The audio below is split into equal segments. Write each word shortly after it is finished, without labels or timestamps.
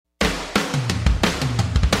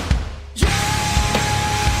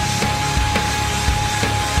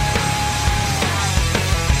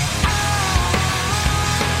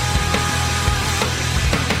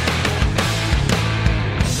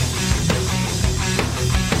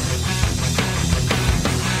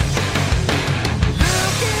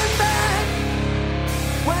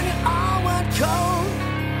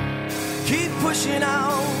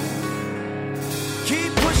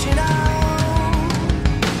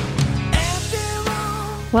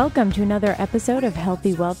Welcome to another episode of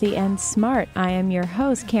Healthy, Wealthy, and Smart. I am your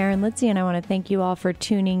host, Karen Litzy, and I want to thank you all for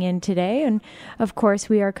tuning in today. And of course,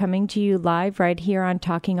 we are coming to you live right here on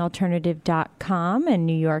TalkingAlternative.com in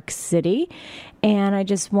New York City. And I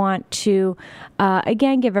just want to,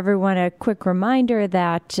 again, give everyone a quick reminder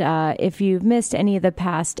that if you've missed any of the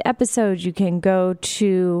past episodes, you can go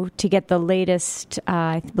to get the latest,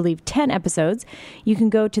 I believe, 10 episodes. You can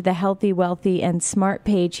go to the Healthy, Wealthy, and Smart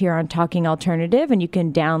page here on Talking Alternative, and you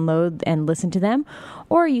can download and listen to them.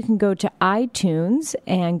 Or you can go to iTunes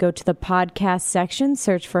and go to the podcast section,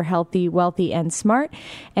 search for Healthy, Wealthy, and Smart,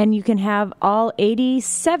 and you can have all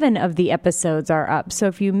 87 of the episodes are up. So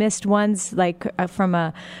if you missed ones like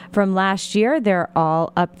from last year, they're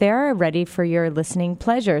all up there, ready for your listening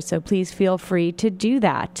pleasure. So please feel free to do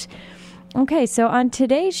that. Okay, so on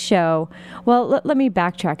today's show, well, let me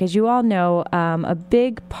backtrack. As you all know, a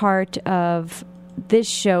big part of this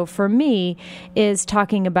show for me is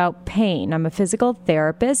talking about pain. I'm a physical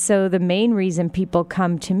therapist, so the main reason people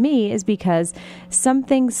come to me is because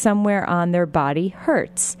something somewhere on their body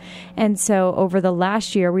hurts. And so over the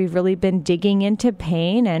last year, we've really been digging into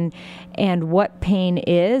pain and what pain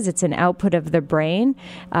is. It's an output of the brain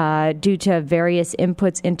due to various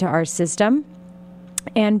inputs into our system.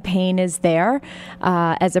 And pain is there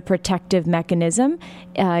as a protective mechanism.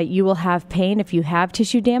 You will have pain if you have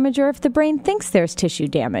tissue damage or if the brain thinks there's tissue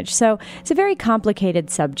damage. So it's a very complicated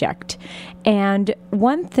subject. And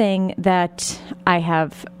one thing that I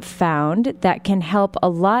have found that can help a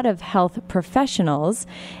lot of health professionals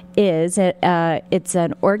is it's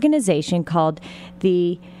an organization called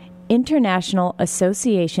the International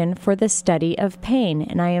Association for the Study of Pain.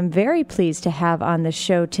 And I am very pleased to have on the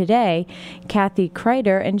show today Kathy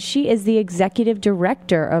Kreiter, and she is the executive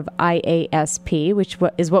director of IASP, which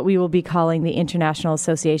is what we will be calling the International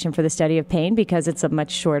Association for the Study of Pain because it's a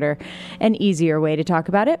much shorter and easier way to talk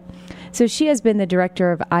about it. So she has been the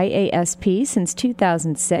director of IASP since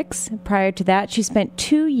 2006. Prior to that, she spent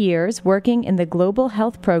 2 years working in the Global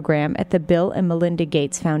Health Program at the Bill and Melinda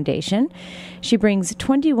Gates Foundation. She brings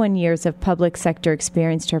 21 years of public sector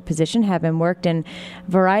experience to her position, having worked in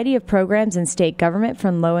a variety of programs in state government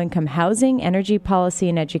from low-income housing, energy policy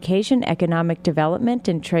and education, economic development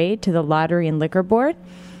and trade to the Lottery and Liquor Board.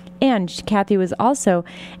 And Kathy was also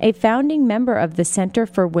a founding member of the Center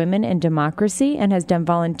for Women and Democracy and has done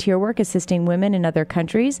volunteer work assisting women in other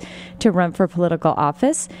countries to run for political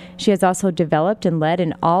office. She has also developed and led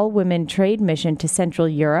an all-women trade mission to Central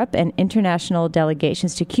Europe and international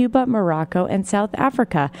delegations to Cuba, Morocco, and South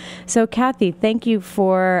Africa. So, Kathy, thank you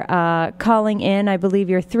for calling in. I believe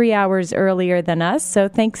you're 3 hours earlier than us, so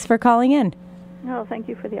thanks for calling in. No, thank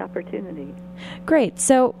you for the opportunity. Great.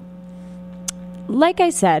 So, like I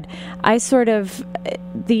said,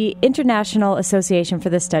 the International Association for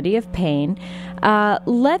the Study of Pain.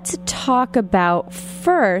 Let's talk about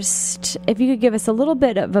first, if you could give us a little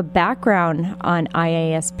bit of a background on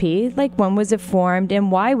IASP, like when was it formed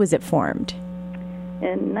and why was it formed?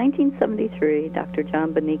 In 1973, Dr.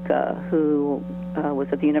 John Bonica, who was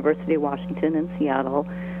at the University of Washington in Seattle,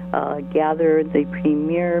 gathered the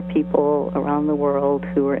premier people around the world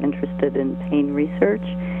who were interested in pain research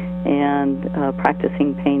and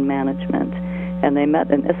practicing pain management. And they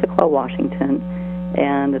met in Issaquah, Washington,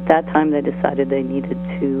 and at that time they decided they needed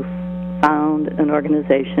to found an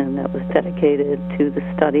organization that was dedicated to the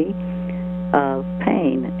study of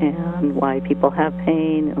pain and why people have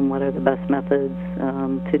pain and what are the best methods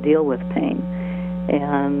to deal with pain.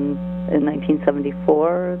 And in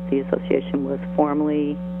 1974, the association was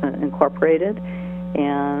formally incorporated,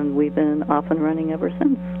 and we've been off and running ever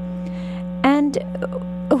since. And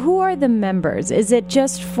who are the members? Is it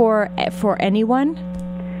just for anyone?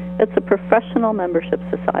 It's a professional membership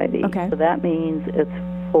society. Okay. So that means it's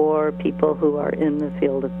for people who are in the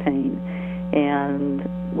field of pain. And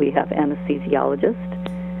we have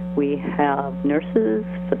anesthesiologists, we have nurses,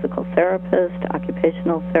 physical therapists,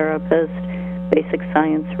 occupational therapists, basic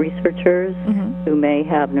science researchers who may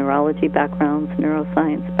have neurology backgrounds,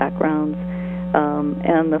 neuroscience backgrounds.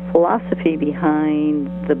 And the philosophy behind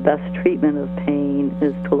the best treatment of pain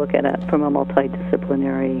is to look at it from a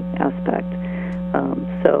multidisciplinary aspect.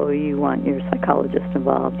 So you want your psychologist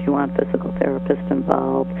involved, you want physical therapists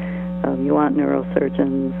involved, you want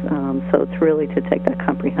neurosurgeons. So it's really to take that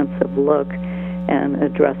comprehensive look and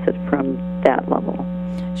address it from that level.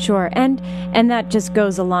 Sure, and that just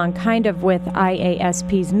goes along kind of with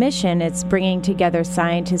IASP's mission. It's bringing together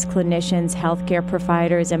scientists, clinicians, healthcare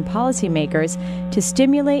providers, and policymakers to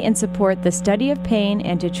stimulate and support the study of pain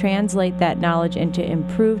and to translate that knowledge into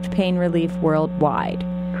improved pain relief worldwide.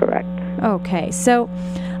 Correct. Okay, so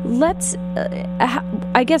let's,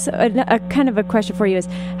 I guess a kind of a question for you is,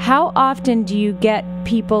 how often do you get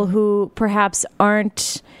people who perhaps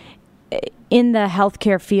aren't in the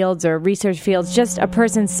healthcare fields or research fields, just a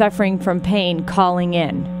person suffering from pain calling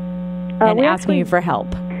in and asking you for help?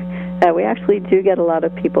 We actually do get a lot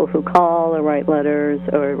of people who call or write letters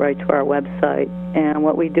or write to our website, and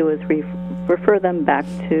what we do is refer them back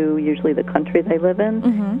to usually the country they live in.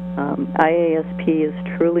 IASP is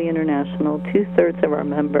truly international. 2/3 of our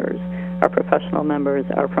members, our professional members,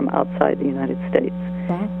 are from outside the United States.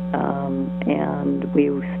 And we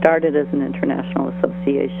started as an international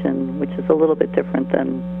association, which is a little bit different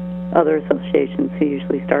than other associations who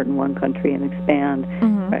usually start in one country and expand.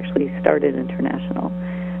 We actually started international.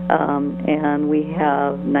 And we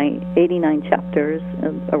have 89 chapters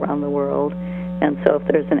around the world. And so if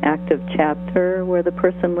there's an active chapter where the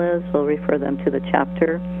person lives, we'll refer them to the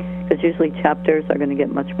chapter, because usually chapters are going to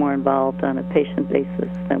get much more involved on a patient basis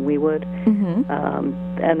than we would.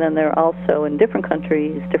 And then there are also, in different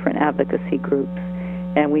countries, different advocacy groups,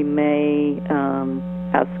 and we may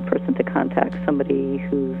ask the person to contact somebody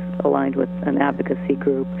who's aligned with an advocacy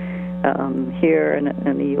group. Here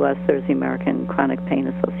in the U.S., there's the American Chronic Pain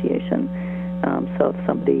Association. So if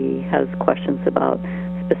somebody has questions about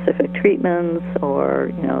specific treatments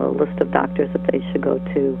or, a list of doctors that they should go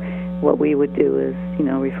to, what we would do is,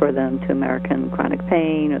 refer them to American Chronic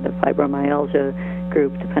Pain or the Fibromyalgia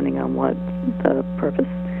group, depending on what the purpose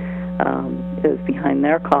is behind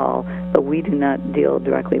their call. But we do not deal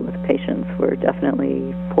directly with patients. We're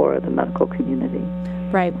definitely for the medical community.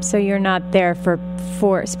 Right. So you're not there for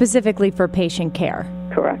specifically for patient care.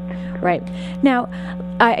 Correct. Right. Now,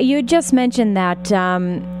 you had just mentioned that,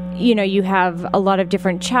 you have a lot of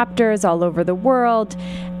different chapters all over the world.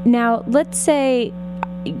 Now, let's say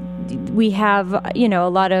we have, a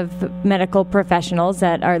lot of medical professionals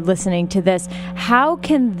that are listening to this. How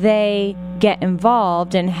can they get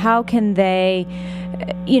involved, and how can they,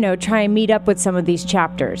 try and meet up with some of these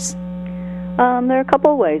chapters? There are a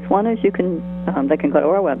couple of ways. One is they can go to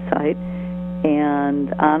our website,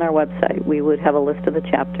 and on our website we would have a list of the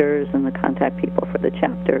chapters and the contact people for the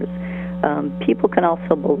chapters. People can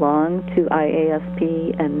also belong to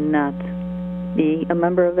IASP and not be a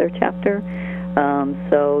member of their chapter.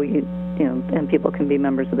 So and people can be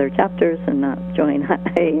members of their chapters and not join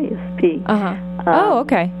IASP.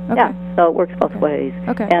 Okay. Yeah, so it works both ways.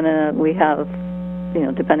 Okay. And we have,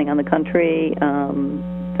 depending on the country,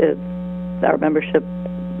 our membership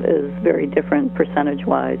is very different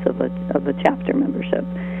percentage-wise of a chapter membership.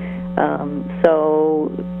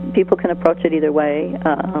 So people can approach it either way.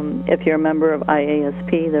 If you're a member of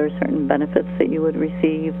IASP, there are certain benefits that you would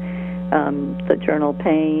receive. The journal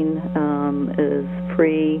Pain is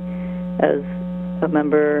free as a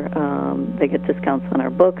member. They get discounts on our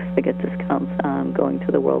books. They get discounts on going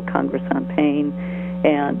to the World Congress on Pain.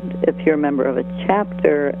 And if you're a member of a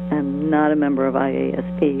chapter and not a member of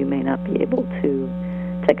IASP, you may not be able to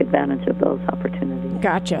take advantage of those opportunities.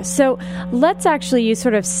 Gotcha. So let's actually, you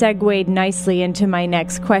sort of segued nicely into my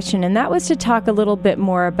next question, and that was to talk a little bit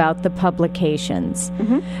more about the publications.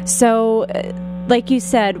 So, like you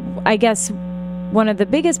said, I guess one of the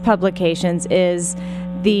biggest publications is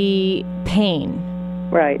the Pain.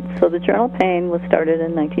 Right. So the journal Pain was started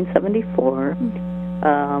in 1974.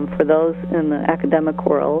 For those in the academic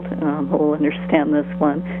world who will understand this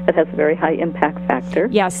one, it has a very high impact factor.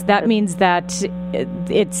 Yes, that means that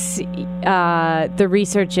it's the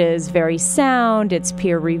research is very sound, it's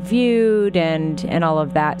peer-reviewed, and all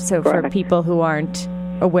of that. So Correct. For people who aren't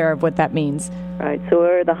aware of what that means. Right. So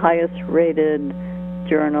we're the highest-rated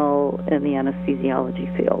journal in the anesthesiology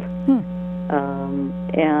field.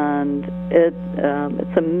 And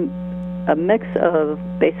it's a mix of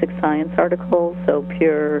basic science articles, so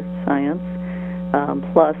pure science,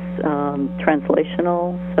 plus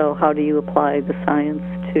translational, so how do you apply the science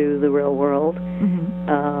to the real world.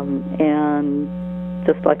 And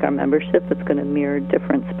just like our membership, it's going to mirror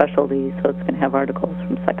different specialties, so it's going to have articles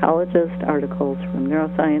from psychologists, articles from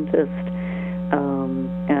neuroscientists,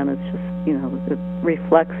 and it's just, it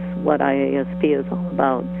reflects what IASP is all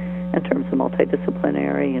about in terms of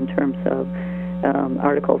multidisciplinary, in terms of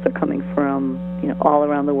articles are coming from all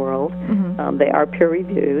around the world. They are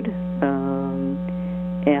peer-reviewed,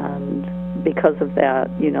 and because of that,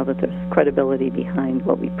 that there's credibility behind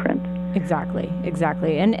what we print. Exactly.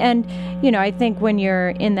 And I think when you're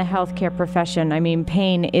in the healthcare profession,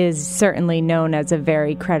 Pain is certainly known as a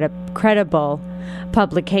very credible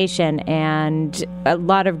publication, and a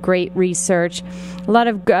lot of great research, a lot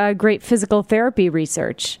of great physical therapy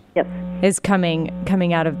research. Yes. Is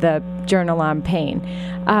coming out of the Journal on Pain.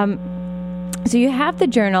 So you have the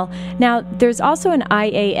journal. Now, there's also an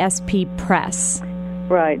IASP press.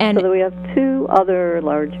 Right. And so we have two other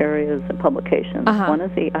large areas of publications. Uh-huh. One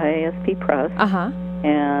is the IASP press, Uh-huh.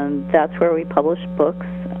 and that's where we publish books.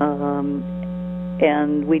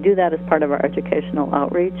 And we do that as part of our educational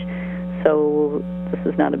outreach. So this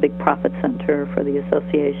is not a big profit center for the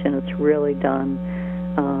association. It's really done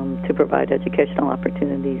to provide educational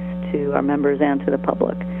opportunities to our members and to the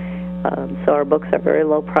public. So our books are very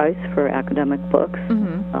low price for academic books,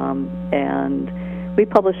 and we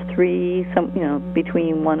publish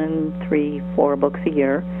between 1 and 4 books a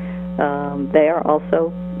year. They are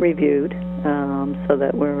also reviewed, so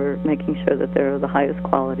that we're making sure that they're the highest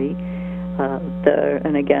quality.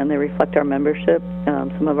 And again, they reflect our membership.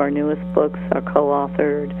 Some of our newest books are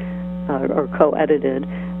co-authored or co-edited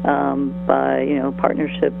by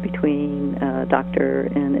partnership between a doctor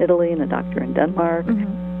in Italy and a doctor in Denmark.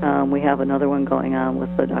 We have another one going on with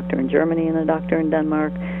a doctor in Germany and a doctor in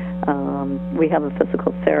Denmark. We have a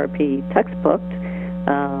physical therapy textbook,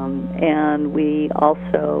 and we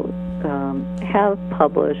also have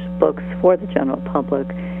published books for the general public.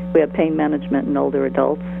 We have pain management in older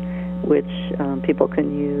adults, which people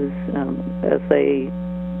can use as they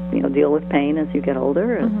deal with pain as you get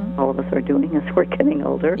older, as all of us are doing as we're getting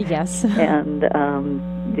older. Yes. And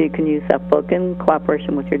you can use that book in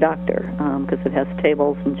cooperation with your doctor, because it has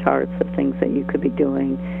tables and charts of things that you could be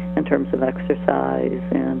doing in terms of exercise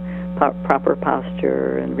and proper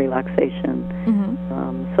posture and relaxation.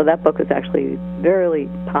 So that book is actually very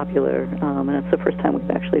popular, and it's the first time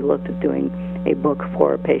we've actually looked at doing a book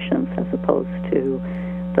for patients as opposed to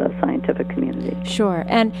the scientific community. Sure.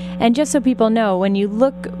 And just so people know, when you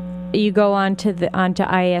go onto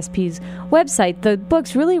IASP's website, the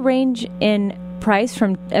books really range in price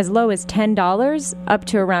from as low as $10 up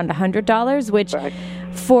to around $100, which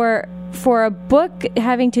for a book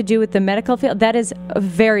having to do with the medical field, that is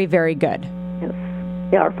very, very good. Yes.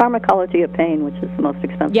 Yeah, our Pharmacology of Pain, which is the most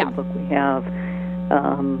expensive book we have,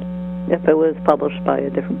 if it was published by a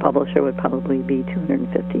different publisher, it would probably be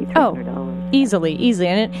 $250, $300. Easily.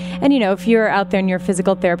 And if you're out there and you're a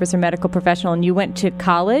physical therapist or medical professional and you went to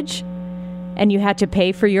college and you had to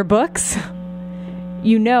pay for your books,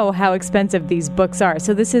 you know how expensive these books are.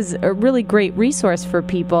 So this is a really great resource for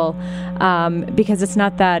people because it's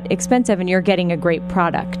not that expensive and you're getting a great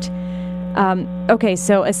product. Okay,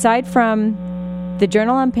 so aside from the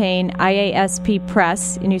Journal on Pain, IASP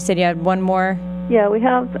Press, and you said you had one more. Yeah, we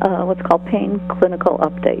have what's called Pain Clinical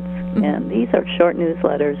Updates, and these are short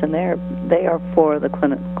newsletters, and they are for the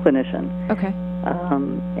clinician. Okay.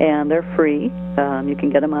 And they're free. You can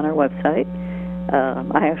get them on our website.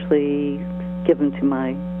 I actually give them to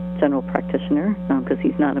my general practitioner because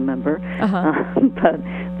he's not a member. But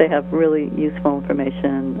they have really useful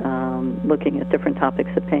information looking at different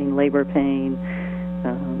topics of pain, labor pain,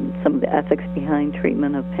 some of the ethics behind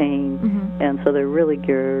treatment of pain, and so they're really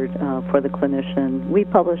geared for the clinician. We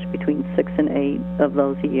publish between 6 and 8 of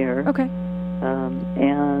those a year. Okay.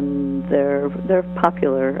 And they're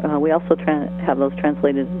popular. We also have those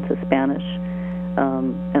translated into Spanish,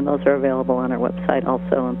 and those are available on our website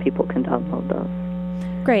also, and people can download those.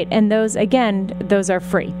 Great, and those are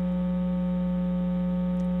free.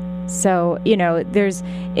 So, there's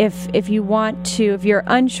if you're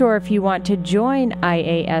unsure if you want to join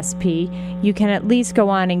IASP, you can at least go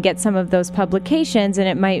on and get some of those publications, and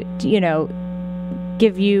it might,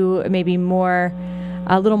 give you maybe a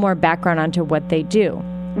little more background onto what they do.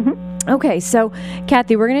 Okay, so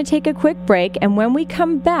Kathy, we're going to take a quick break, and when we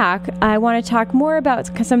come back, I want to talk more about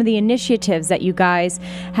some of the initiatives that you guys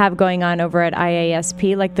have going on over at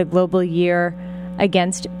IASP, like the Global Year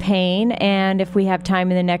Against Pain, and if we have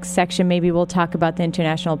time in the next section, maybe we'll talk about the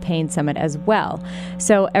International Pain Summit as well.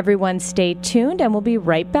 So everyone stay tuned, and we'll be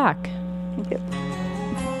right back. Thank you.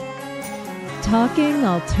 Talking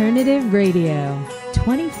Alternative Radio,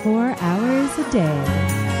 24 hours a day.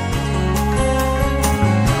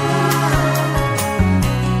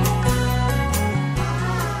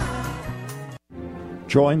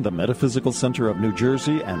 Join the Metaphysical Center of New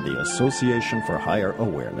Jersey and the Association for Higher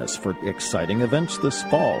Awareness for exciting events this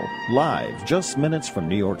fall, live just minutes from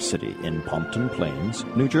New York City in Pompton Plains,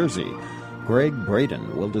 New Jersey. Greg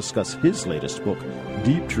Braden will discuss his latest book,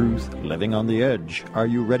 Deep Truth, Living on the Edge. Are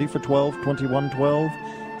you ready for 12/21/12?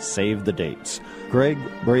 Save the dates. Greg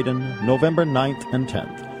Braden, November 9th and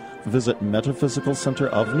 10th. Visit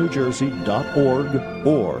metaphysicalcenterofnewjersey.org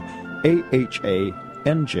or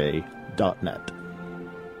ahanj.net.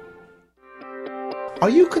 Are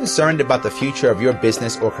you concerned about the future of your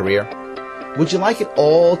business or career? Would you like it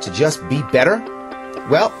all to just be better?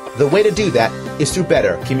 Well, the way to do that is through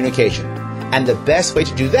better communication. And the best way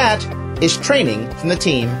to do that is training from the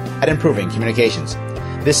team at Improving Communications.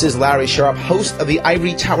 This is Larry Sharp, host of the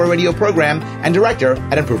Ivory Tower Radio program and director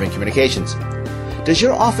at Improving Communications. Does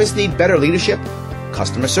your office need better leadership,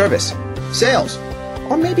 customer service, sales,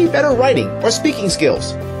 or maybe better writing or speaking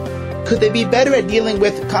skills? Could they be better at dealing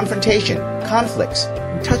with confrontation, conflicts,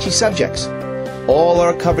 and touchy subjects? All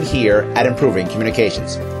are covered here at Improving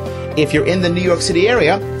Communications. If you're in the New York City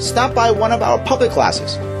area, stop by one of our public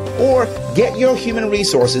classes or get your human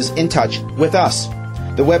resources in touch with us.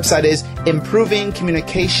 The website is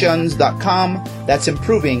improvingcommunications.com. That's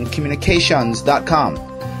improvingcommunications.com.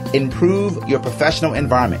 Improve your professional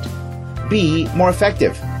environment. Be more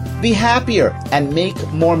effective. Be happier and make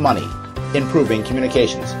more money. Improving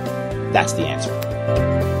Communications. That's the answer.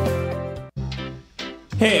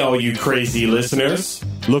 Hey, all you crazy listeners.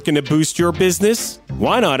 Looking to boost your business?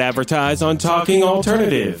 Why not advertise on Talking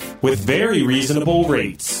Alternative with very reasonable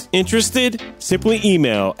rates? Interested? Simply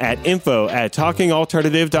email at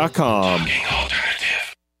info@talkingalternative.com. Talking Alternative.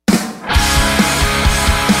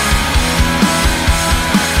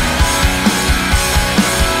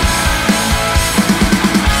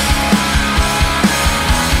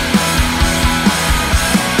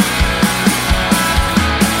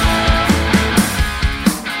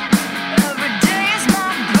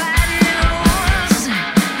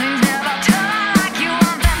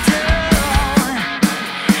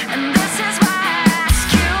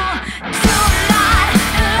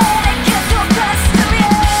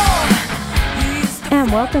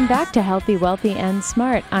 Welcome back to Healthy, Wealthy, and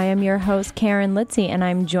Smart. I am your host, Karen Litzy, and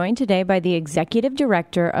I'm joined today by the Executive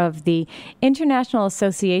Director of the International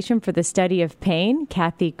Association for the Study of Pain,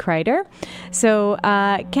 Kathy Kreiter. So,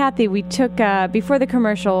 Kathy, we took, before the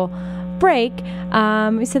commercial break,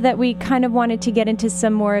 we said that we kind of wanted to get into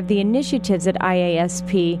some more of the initiatives that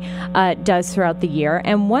IASP does throughout the year,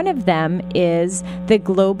 and one of them is the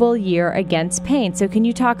Global Year Against Pain. So can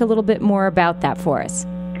you talk a little bit more about that for us?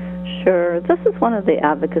 Sure. This is one of the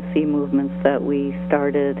advocacy movements that we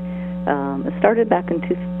started. It started back in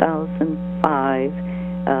 2005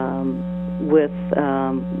 with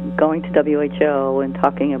going to WHO and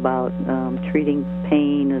talking about treating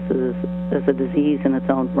pain as a disease in its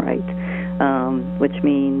own right, which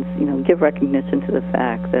means, give recognition to the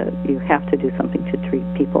fact that you have to do something to treat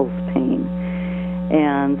people's pain.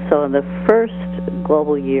 And so the first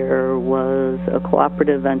global year was a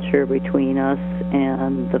cooperative venture between us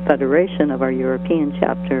and the Federation of our European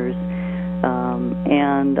chapters,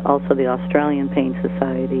 and also the Australian Pain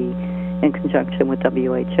Society in conjunction with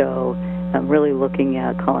WHO, really looking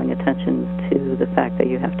at calling attention to the fact that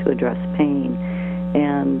you have to address pain.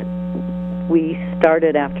 And we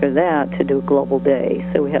started after that to do a global day.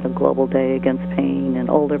 So we had a global day against pain in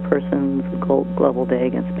older persons, a global day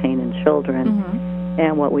against pain in children. Mm-hmm.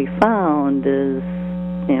 And what we found is,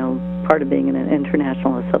 part of being in an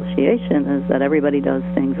international association is that everybody does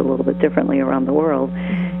things a little bit differently around the world.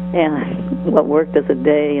 And what worked as a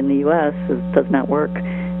day in the U.S. does not work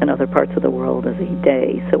in other parts of the world as a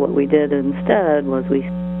day. So what we did instead was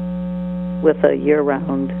with a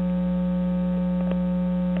year-round...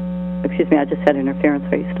 Excuse me, I just had interference.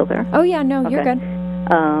 Are you still there? Oh, yeah, no, okay. You're good.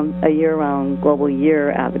 A year-round global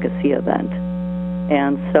year advocacy event.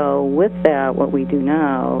 And so with that, what we do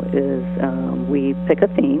now is we pick a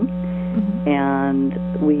theme, mm-hmm. and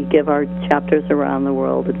we give our chapters around the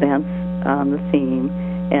world advance on the theme,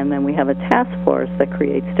 and then we have a task force that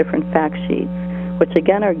creates different fact sheets, which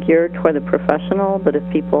again are geared toward the professional, but if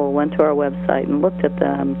people went to our website and looked at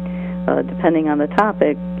them, depending on the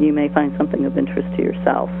topic, you may find something of interest to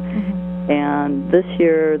yourself. Mm-hmm. And this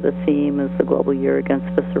year, the theme is the Global Year Against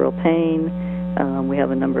Visceral Pain. We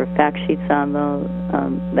have a number of fact sheets on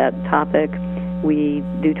that topic. We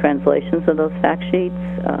do translations of those fact sheets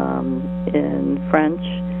in French,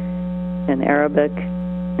 in Arabic,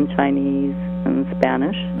 in Chinese, and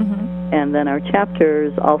Spanish. Mm-hmm. And then our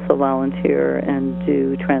chapters also volunteer and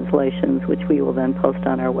do translations, which we will then post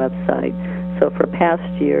on our website. So for past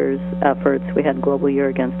years' efforts, we had Global Year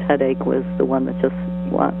Against Headache was the one that just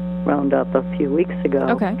wound up a few weeks ago.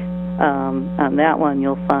 Okay. On that one,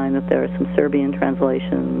 you'll find that there are some Serbian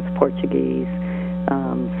translations, Portuguese.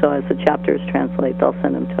 So as the chapters translate, they'll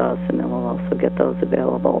send them to us, and then we'll also get those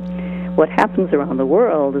available. What happens around the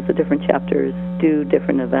world is the different chapters do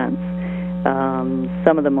different events.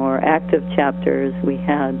 Some of the more active chapters, we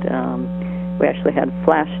actually had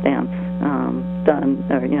flash stamps done,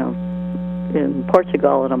 in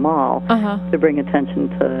Portugal at a mall to bring attention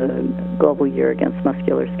to Global Year Against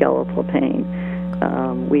Musculoskeletal Pain.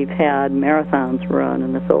 We've had marathons run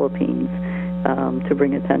in the Philippines to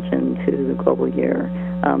bring attention to the global year.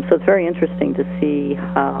 So it's very interesting to see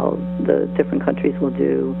how the different countries will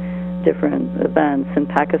do different events. In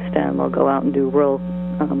Pakistan, they'll go out and do rural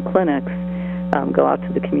clinics, go out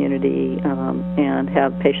to the community, and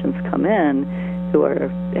have patients come in who are,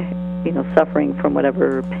 suffering from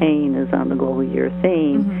whatever pain is on the global year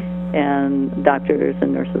theme, and doctors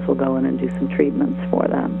and nurses will go in and do some treatments for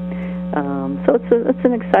them. So it's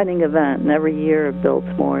an exciting event, and every year it builds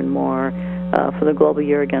more and more. For the Global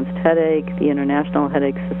Year Against Headache, the International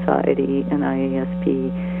Headache Society and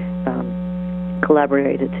IASP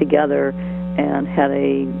collaborated together and had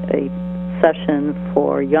a session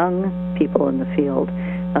for young people in the field,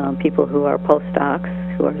 people who are postdocs,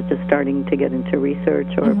 who are just starting to get into research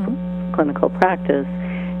or clinical practice,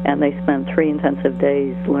 and they spent 3 intensive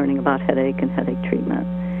days learning about headache and headache treatment,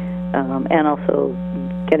 and also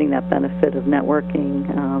getting that benefit of networking.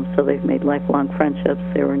 So they've made lifelong friendships.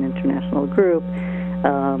 They were an international group,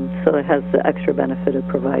 so it has the extra benefit of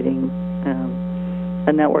providing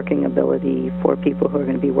a networking ability for people who are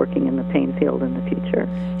going to be working in the pain field in the future.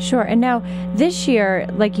 Sure. And now, this year,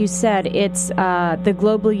 like you said, it's the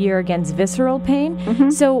Global Year Against Visceral Pain.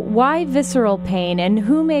 So why visceral pain, and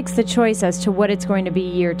who makes the choice as to what it's going to be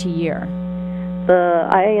year to year? The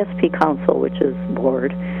IASP Council, which is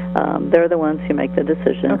board, they're the ones who make the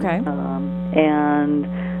decision. Okay. And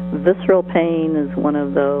visceral pain is one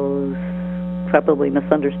of those probably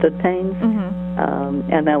misunderstood pains,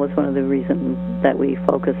 and that was one of the reasons that we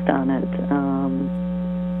focused on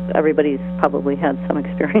it. Everybody's probably had some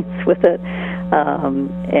experience with it,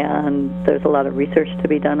 and there's a lot of research to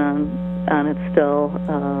be done on it still,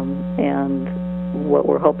 and what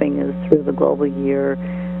we're hoping is through the global year,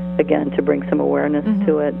 again, to bring some awareness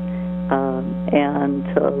to it, and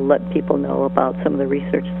to let people know about some of the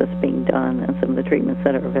research that's being done and some of the treatments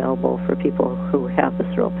that are available for people who have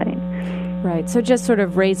visceral pain. Right, so just sort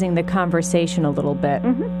of raising the conversation a little bit.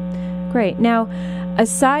 Great. Now,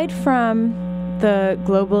 aside from the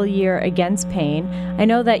Global Year Against Pain, I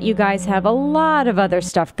know that you guys have a lot of other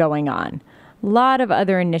stuff going on, a lot of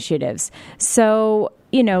other initiatives. So,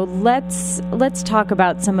 let's talk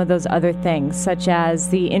about some of those other things, such as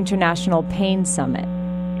the International Pain Summit.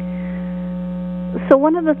 So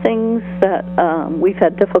one of the things that we've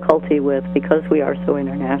had difficulty with, because we are so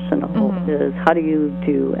international, is how do you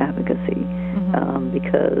do advocacy?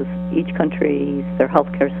 Because each country, their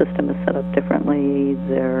healthcare system is set up differently,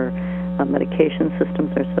 their medication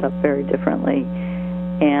systems are set up very differently,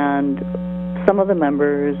 and some of the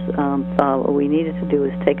members thought what we needed to do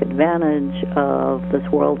is take advantage of this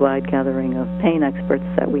worldwide gathering of pain experts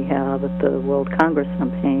that we have at the World Congress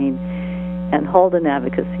on Pain and hold an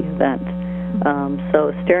advocacy event. So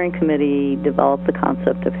a steering committee developed the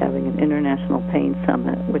concept of having an International Pain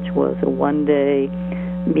Summit, which was a one-day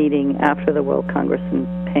meeting after the World Congress on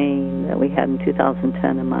Pain that we had in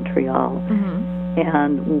 2010 in Montreal.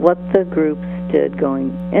 And what the groups did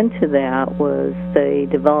going into that was they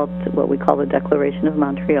developed what we call the Declaration of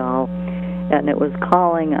Montreal, and it was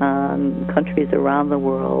calling on countries around the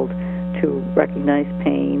world to recognize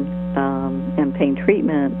pain and pain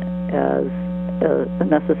treatment as a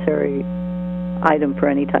necessary item for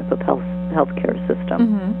any type of healthcare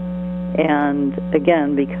system. And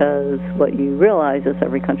again, because what you realize is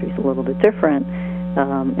every country is a little bit different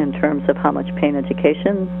in terms of how much pain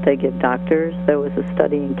education they give doctors. There was a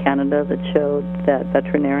study in Canada that showed that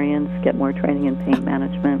veterinarians get more training in pain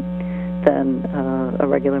management than a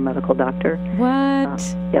regular medical doctor. What?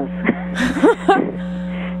 Yes.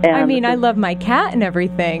 I mean, I love my cat and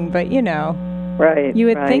everything, but right, you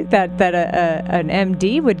would think that an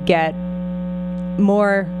MD would get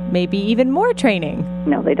more, maybe even more training.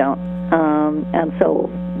 No, they don't. And so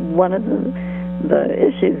one of the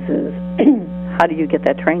issues is how do you get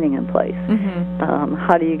that training in place?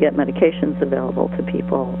 How do you get medications available to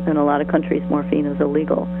people? In a lot of countries, morphine is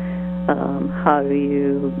illegal. How do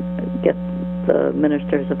you get the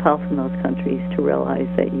ministers of health in those countries to realize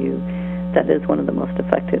that is one of the most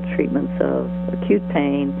effective treatments of acute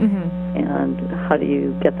pain, and how do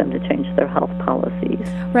you get them to change their health policies?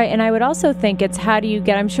 Right, and I would also think it's how do you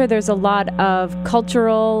get, I'm sure there's a lot of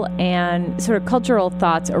cultural and sort of cultural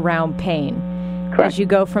thoughts around pain. Correct. As you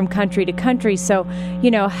go from country to country. So,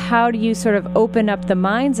 how do you sort of open up the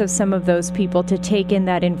minds of some of those people to take in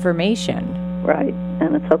that information? Right,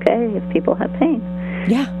 and it's okay if people have pain.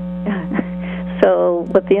 Yeah. So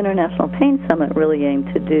what the International Pain Summit really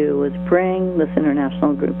aimed to do was bring this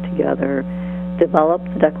international group together, develop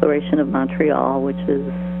the Declaration of Montreal, which is,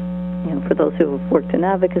 for those who have worked in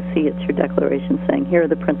advocacy, it's your declaration saying here are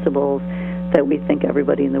the principles that we think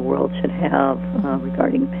everybody in the world should have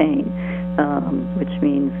regarding pain, which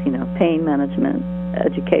means, pain management,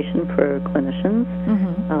 education for clinicians,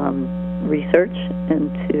 research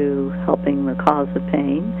into helping the cause of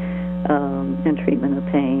pain, and treatment of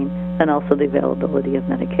pain, and also the availability of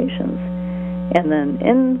medications. And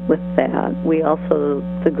then with that,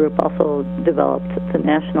 the group also developed the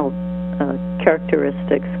national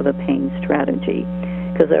characteristics of a pain strategy,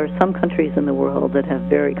 because there are some countries in the world that have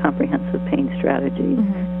very comprehensive pain strategies.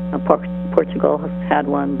 Portugal has had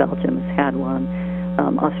one, Belgium has had one,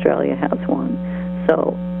 Australia has one.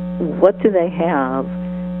 So what do they have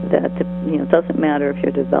that, it doesn't matter if you're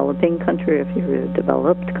a developing country or if you're a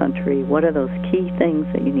developed country, what are those key things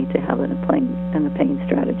that you need to have in a pain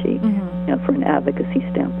strategy, for an advocacy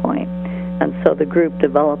standpoint? And so the group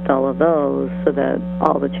developed all of those so that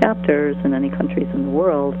all the chapters in any countries in the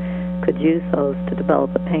world could use those to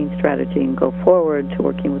develop a pain strategy and go forward to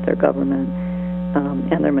working with their government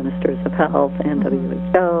and their ministers of health and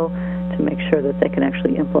WHO to make sure that they can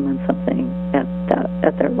actually implement something at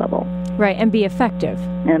their level. Right, and be effective.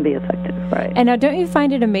 Right. And now, don't you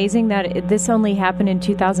find it amazing that this only happened in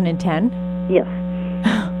 2010? Yes.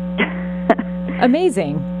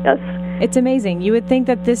 Amazing. Yes. It's amazing. You would think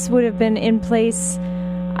that this would have been in place.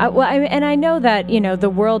 And I know that, the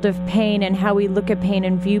world of pain and how we look at pain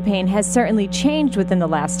and view pain has certainly changed within the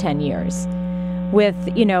last 10 years with,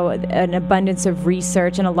 an abundance of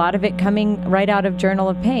research and a lot of it coming right out of Journal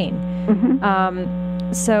of Pain.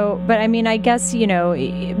 But I guess,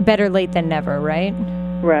 better late than never, right?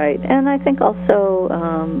 Right. And I think also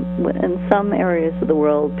in some areas of the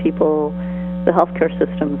world, the healthcare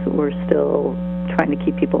systems were still trying to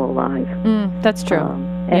keep people alive. That's true.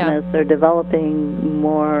 As they're developing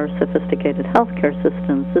more sophisticated healthcare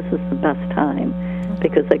systems, this is the best time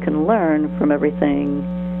because they can learn from everything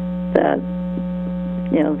that,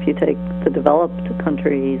 if you take the developed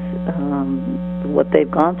countries, what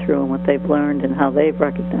they've gone through and what they've learned and how they've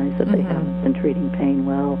recognized that they haven't been treating pain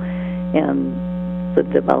well, and the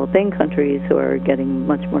developing countries who are getting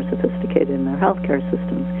much more sophisticated in their healthcare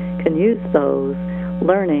systems can use those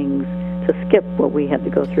learnings to skip what we had to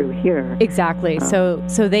go through here. Exactly. So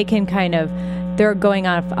they can they're going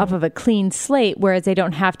off of a clean slate, whereas they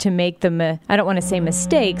don't have to make I don't want to say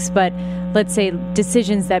mistakes, but let's say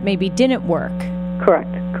decisions that maybe didn't work.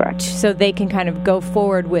 Correct. So they can go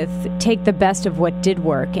forward take the best of what did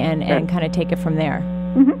work and kind of take it from there.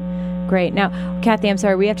 Great. Now, Kathy, I'm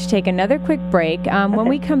sorry, we have to take another quick break. When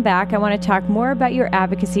we come back, I want to talk more about your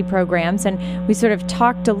advocacy programs, and we sort of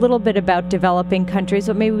talked a little bit about developing countries,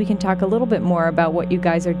 but maybe we can talk a little bit more about what you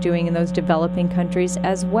guys are doing in those developing countries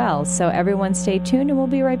as well. So everyone stay tuned, and we'll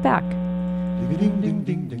be right back.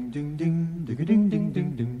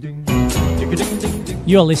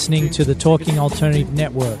 You're listening to the Talking Alternative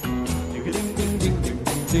Network.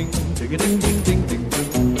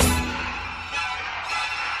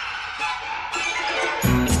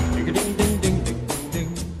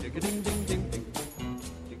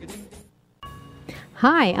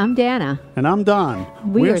 Hi, I'm Dana. And I'm Don.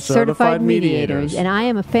 We are certified mediators, and I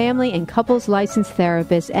am a family and couples licensed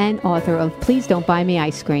therapist and author of Please Don't Buy Me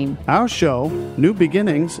Ice Cream. Our show, New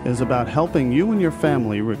Beginnings, is about helping you and your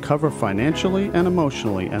family recover financially and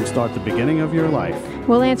emotionally and start the beginning of your life.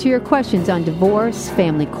 We'll answer your questions on divorce,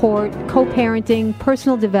 family court, co-parenting,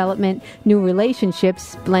 personal development, new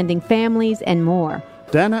relationships, blending families, and more.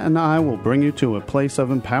 Dana and I will bring you to a place of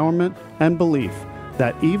empowerment and belief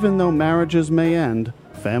that even though marriages may end,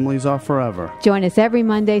 families are forever. Join us every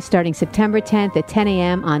Monday starting September 10th at 10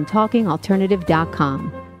 a.m. on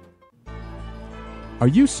TalkingAlternative.com. Are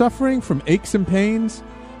you suffering from aches and pains?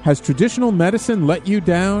 Has traditional medicine let you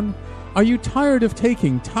down? Are you tired of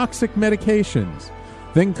taking toxic medications?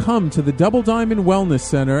 Then come to the Double Diamond Wellness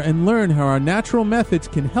Center and learn how our natural methods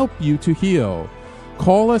can help you to heal.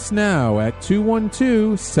 Call us now at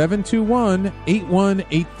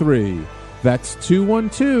 212-721-8183. That's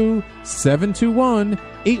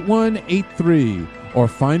 212-721-8183. Or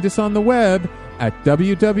find us on the web at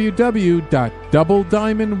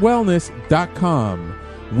www.doublediamondwellness.com.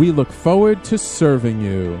 We look forward to serving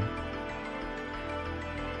you.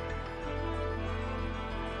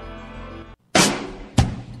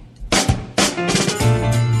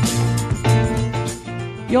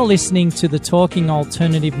 You're listening to the Talking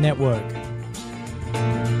Alternative Network.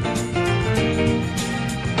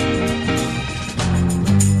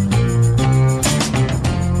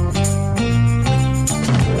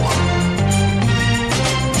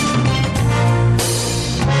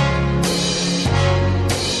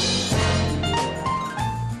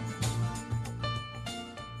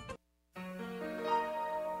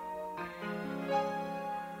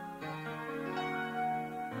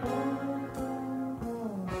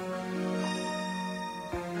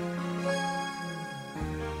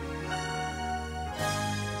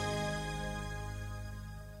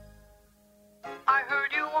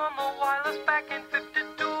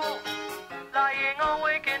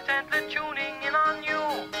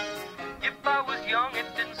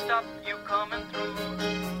 stop you coming through.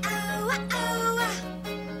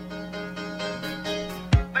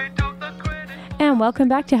 And welcome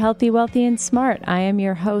back to Healthy, Wealthy, and Smart. I am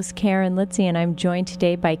your host, Karen Litzy, and I'm joined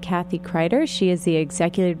today by Kathy Kreiter. She is the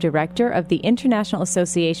Executive Director of the International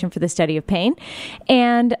Association for the Study of Pain.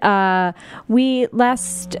 And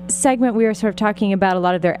last segment, we were sort of talking about a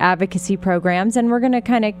lot of their advocacy programs, and we're going to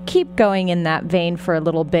kind of keep going in that vein for a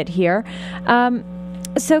little bit here.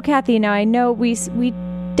 So, Kathy, now I know we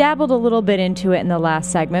dabbled a little bit into it in the last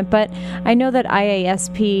segment, but I know that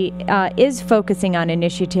IASP is focusing on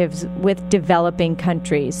initiatives with developing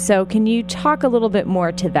countries. So can you talk a little bit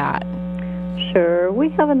more to that? Sure.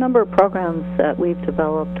 We have a number of programs that we've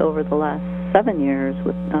developed over the last 7 years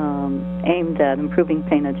with aimed at improving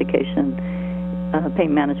pain education,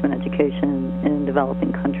 pain management education in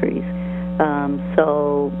developing countries.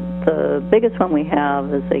 So the biggest one we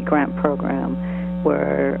have is a grant program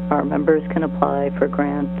where our members can apply for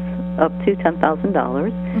grants up to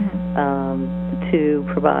 $10,000 to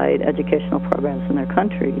provide educational programs in their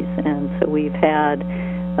countries. And so we've had,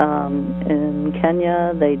 in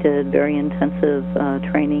Kenya, they did very intensive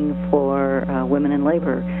training for women in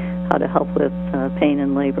labor, how to help with pain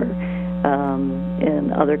in labor.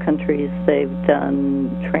 In other countries, they've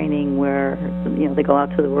done training where, they go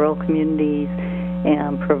out to the rural communities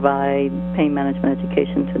and provide pain management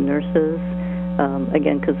education to nurses.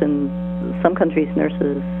 Again, because in some countries,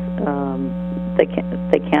 nurses they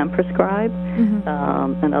can prescribe,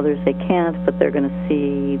 and others they can't, but they're going to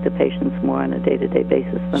see the patients more on a day-to-day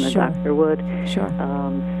basis than a doctor would. Sure.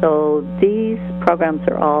 So these programs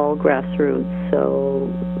are all grassroots. So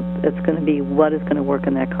it's going to be what is going to work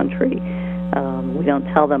in that country. We don't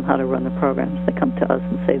tell them how to run the programs. They come to us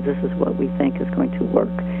and say, "This is what we think is going to work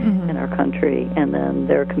in our country," and then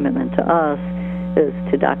their commitment to us is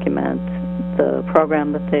to document the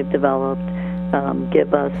program that they've developed,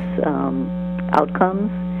 give us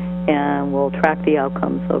outcomes, and we'll track the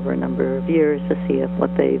outcomes over a number of years to see if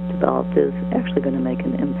what they've developed is actually going to make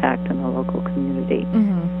an impact in the local community.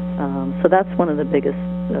 So that's one of the biggest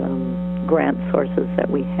grant sources that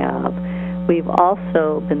we have. We've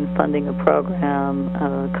also been funding a program,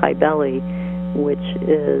 Kybelly, which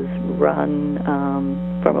is run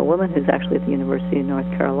from a woman who's actually at the University of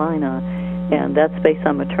North Carolina, and that's based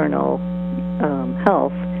on maternal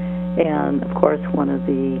health, and of course one of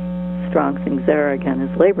the strong things there again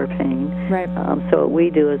is labor pain. Right. So what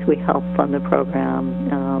we do is we help fund the program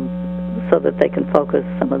so that they can focus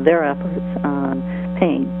some of their efforts on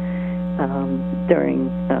pain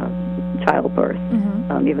during childbirth,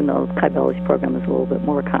 even though Kybelly's program is a little bit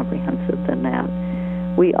more comprehensive than that.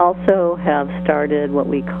 We also have started what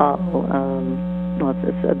we call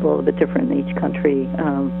it's a little bit different in each country,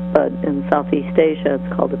 but in Southeast Asia,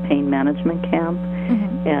 it's called a pain management camp.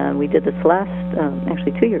 And we did this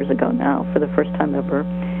actually 2 years ago now, for the first time ever.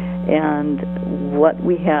 And what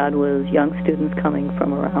we had was young students coming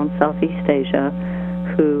from around Southeast Asia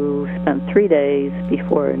who spent 3 days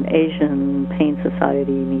before an Asian Pain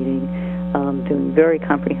Society meeting doing very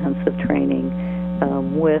comprehensive training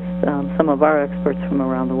with some of our experts from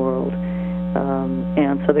around the world.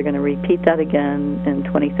 And so they're going to repeat that again in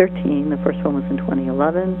 2013. The first one was in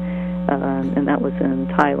 2011, and that was in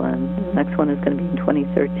Thailand. The next one is going to be in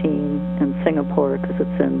 2013 in Singapore because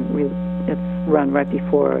it's run right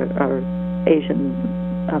before our Asian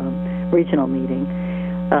regional meeting.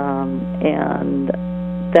 And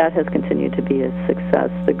that has continued to be a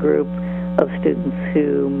success. The group of students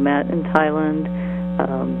who met in Thailand,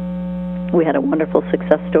 we had a wonderful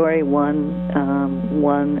success story. One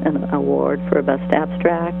won an award for a best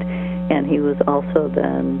abstract, and he was also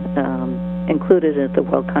then included at the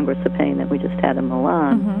World Congress of Pain that we just had in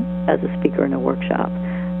Milan as a speaker in a workshop.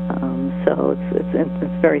 So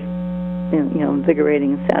it's very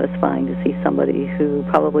invigorating and satisfying to see somebody who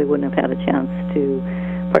probably wouldn't have had a chance to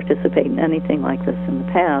participate in anything like this in the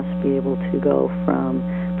past be able to go from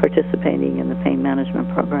participating in the pain management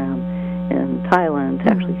program in Thailand to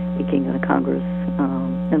actually speaking at a Congress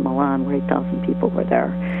in Milan where 8,000 people were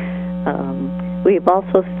there. We've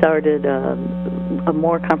also started a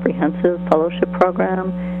more comprehensive fellowship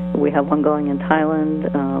program. We have one going in Thailand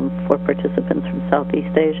for participants from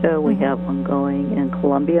Southeast Asia. We have one going in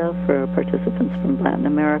Colombia for participants from Latin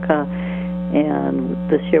America. And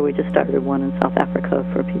this year we just started one in South Africa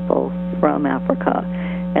for people from Africa.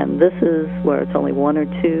 And this is where it's only 1 or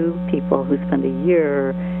 2 people who spend a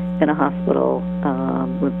year in a hospital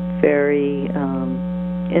with very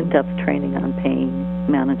in-depth training on pain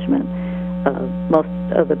management. most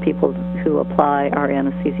of the people who apply are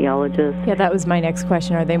anesthesiologists. Yeah, that was my next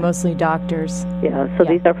question. Are they mostly doctors? Yeah, so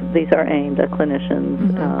these are aimed at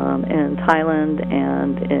clinicians in Thailand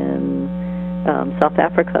and in South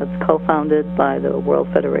Africa. It's co-founded by the World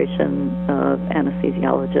Federation of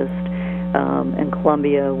Anesthesiologists. In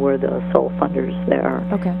Colombia, we're the sole funders there.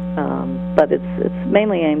 Okay. But it's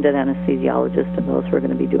mainly aimed at anesthesiologists and those who are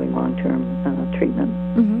going to be doing long-term treatment.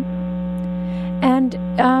 Mm-hmm. And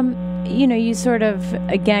you sort of,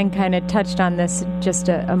 again, kind of touched on this just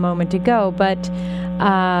a moment ago, but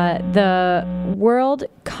the World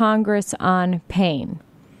Congress on Pain.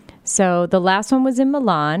 So the last one was in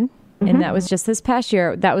Milan, and that was just this past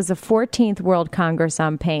year. That was the 14th World Congress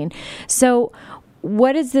on Pain. So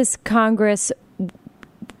what is this Congress?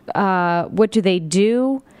 What do they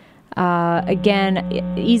do?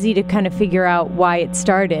 Again, easy to kind of figure out why it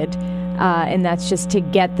started, and that's just to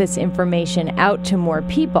get this information out to more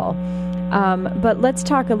people. But let's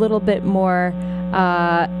talk a little bit more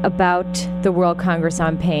about the World Congress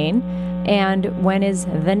on Pain, and when is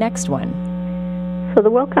the next one? So the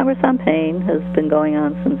World Congress on Pain has been going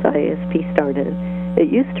on since IASP started. It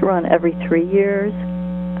used to run every 3 years,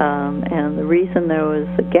 and the reason there was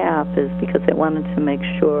a gap is because they wanted to make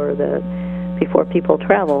sure that before people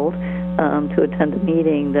traveled to attend a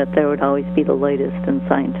meeting, that there would always be the latest in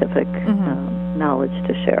scientific knowledge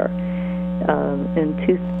to share. In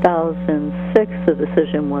 2006, the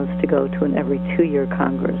decision was to go to an every 2-year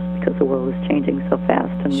Congress because the world is changing so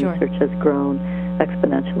fast and research has grown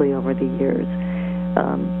exponentially over the years.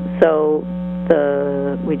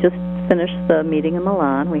 We just finished the meeting in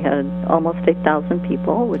Milan. We had almost 8,000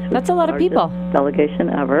 people, which was that's a lot of people. Delegation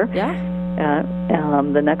ever. Yeah.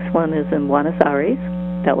 The next one is in Buenos Aires.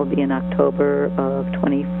 That will be in October of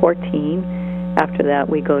 2014. After that,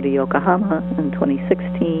 we go to Yokohama in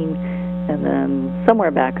 2016, and then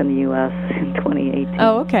somewhere back in the U.S. in 2018.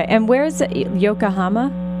 Oh, okay. And where is it?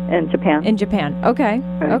 Yokohama? In Japan. In Japan. Okay.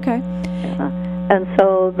 Right. Okay. And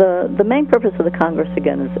so the main purpose of the Congress,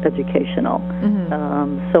 again, is educational.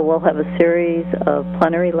 So we'll have a series of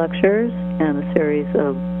plenary lectures and a series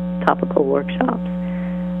of topical workshops.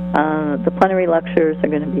 The plenary lectures are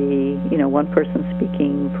going to be, one person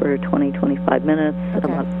speaking for 20, 25 minutes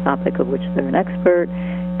about a topic of which they're an expert,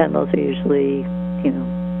 and those are usually,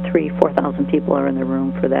 3,000, 4,000 people are in the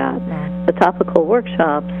room for that. The topical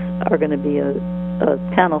workshops are going to be a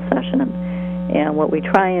panel session. And what we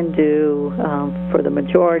try and do for the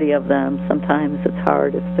majority of them, sometimes it's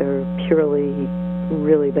hard if they're purely,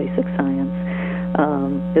 really basic science,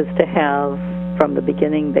 is to have from the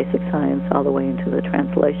beginning basic science all the way into the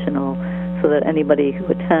translational so that anybody who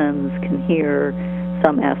attends can hear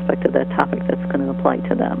some aspect of that topic that's going to apply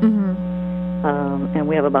to them. And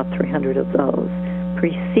we have about 300 of those.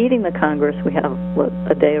 Preceding the Congress, we have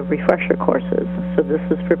a day of refresher courses. So this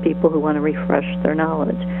is for people who want to refresh their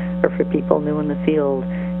knowledge, or for people new in the field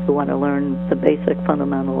who want to learn the basic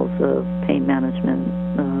fundamentals of pain management,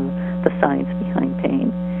 the science behind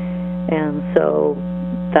pain. And so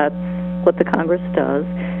that's what the Congress does.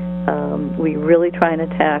 We really try and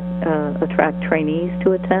attract trainees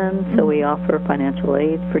to attend, so we offer financial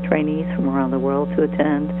aid for trainees from around the world to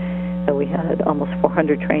attend. We had almost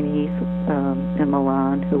 400 trainees in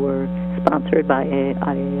Milan who were sponsored by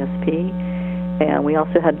IASP. And we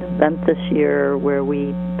also had an event this year where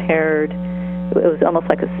we paired, it was almost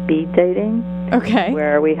like a speed dating. Okay.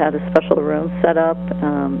 Where we had a special room set up,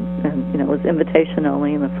 and it was invitation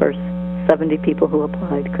only, and the first 70 people who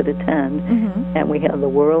applied could attend. And we had the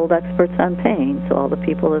world experts on pain, so all the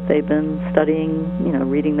people that they've been studying,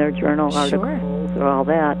 reading their journal articles or all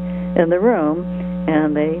that in the room,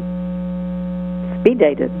 and they speed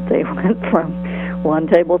dated. They went from one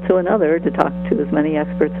table to another to talk to as many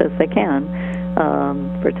experts as they can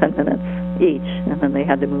for 10 minutes each, and then they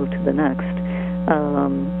had to move to the next.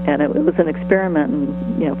 And it was an experiment,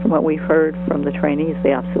 and from what we've heard from the trainees,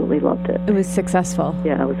 they absolutely loved it. It was successful.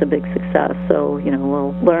 Yeah, it was a big success. So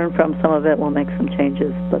we'll learn from some of it. We'll make some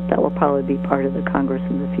changes, but that will probably be part of the Congress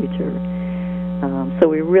in the future. So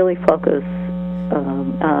we really focus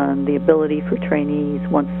on the ability for trainees,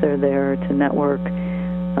 once they're there, to network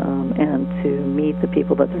and to meet the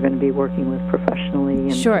people that they're going to be working with professionally.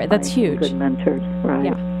 And sure, that's huge. Good mentors, right?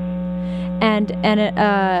 Yeah. And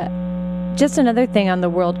just another thing on the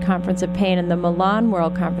World Conference of Pain and the Milan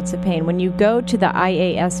World Conference of Pain, when you go to the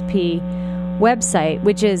IASP website,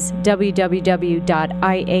 which is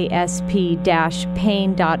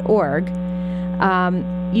www.iasp-pain.org,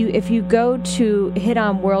 if you go to hit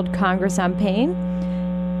on World Congress on Pain,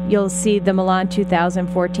 you'll see the Milan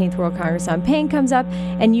 2014 World Congress on Pain comes up,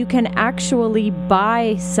 and you can actually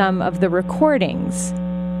buy some of the recordings.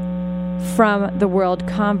 from the World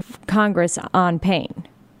Congress on Pain.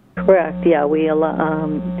 Correct. Yeah, we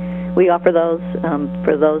offer those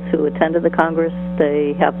for those who attended the Congress.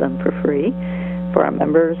 They have them for free. For our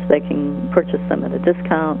members, they can purchase them at a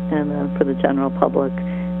discount, and then for the general public,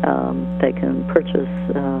 they can purchase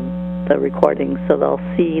the recordings. So they'll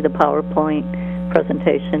see the PowerPoint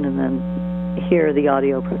presentation and then hear the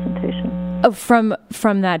audio presentation. Oh, from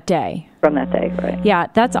that day. From that day, right. Yeah,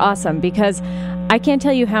 that's awesome, because I can't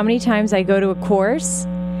tell you how many times I go to a course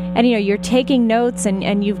and, you're taking notes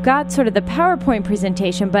and you've got sort of the PowerPoint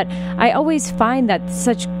presentation, but I always find that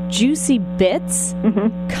such juicy bits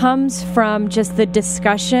comes from just the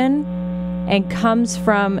discussion and comes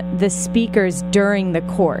from the speakers during the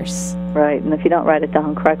course. Right, and if you don't write it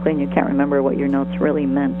down correctly and you can't remember what your notes really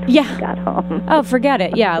meant when you got home. Oh, forget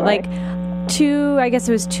it. Yeah, right. like 2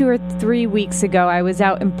 or 3 weeks ago, I was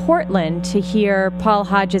out in Portland to hear Paul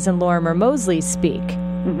Hodges and Lorimer Mosley speak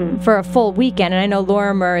for a full weekend. And I know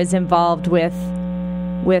Lorimer is involved with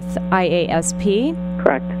IASP.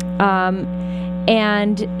 Correct.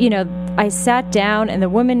 And, I sat down and the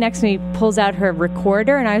woman next to me pulls out her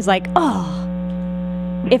recorder and I was like, oh,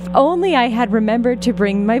 if only I had remembered to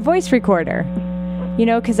bring my voice recorder,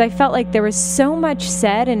 because I felt like there was so much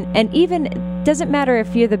said, and even it doesn't matter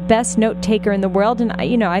if you're the best note taker in the world, and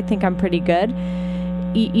I think I'm pretty good.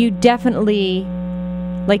 You definitely,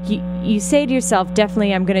 like you say to yourself,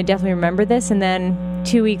 definitely, I'm going to definitely remember this, and then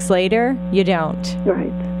 2 weeks later, you don't.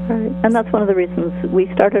 Right. And that's one of the reasons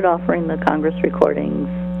we started offering the Congress recordings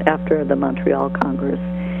after the Montreal Congress.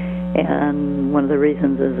 And one of the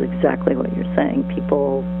reasons is exactly what you're saying.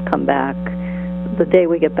 People come back. The day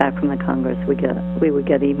we get back from the Congress, we would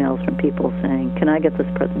get emails from people saying, can I get this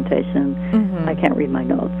presentation? I can't read my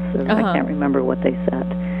notes, or I can't remember what they said.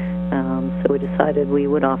 So we decided we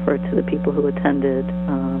would offer it to the people who attended,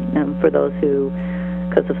 and for those who,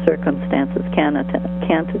 because of circumstances, can't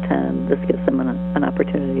attend, this gives them an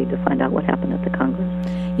opportunity to find out what happened at the Congress.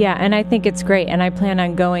 Yeah, and I think it's great, and I plan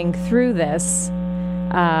on going through this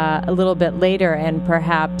a little bit later and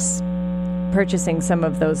perhaps purchasing some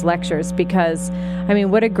of those lectures, because,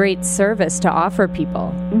 what a great service to offer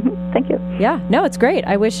people. Thank you. Yeah, no, it's great.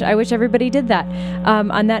 I wish everybody did that.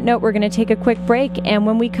 On that note, we're going to take a quick break, and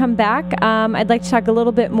when we come back, I'd like to talk a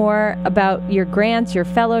little bit more about your grants, your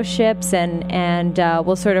fellowships, and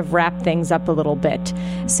we'll sort of wrap things up a little bit.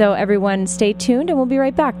 So everyone stay tuned, and we'll be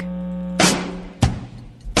right back.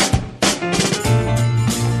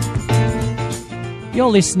 You're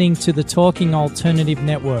listening to the Talking Alternative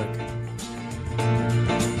Network.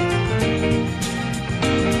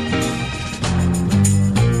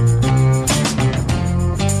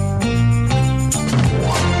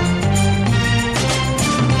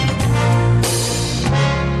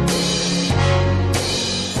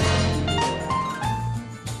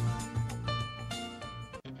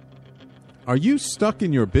 Are you stuck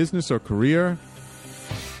in your business or career?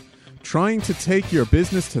 Trying to take your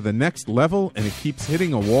business to the next level and it keeps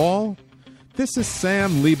hitting a wall? This is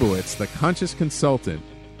Sam Leibowitz, the Conscious Consultant.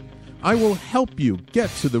 I will help you get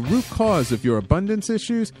to the root cause of your abundance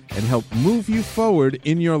issues and help move you forward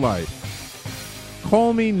in your life.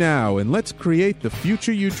 Call me now and let's create the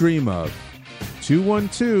future you dream of.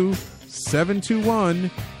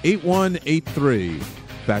 212-721-8183.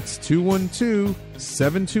 That's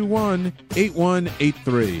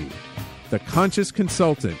 212-721-8183. The Conscious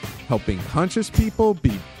Consultant, helping conscious people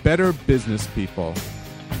be better business people.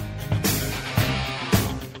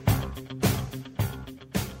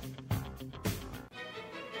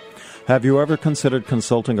 Have you ever considered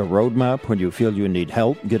consulting a roadmap when you feel you need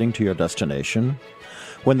help getting to your destination?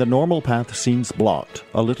 When the normal path seems blocked,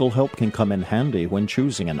 a little help can come in handy when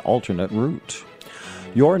choosing an alternate route.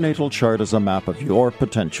 Your natal chart is a map of your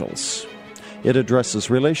potentials. It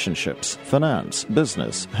addresses relationships, finance,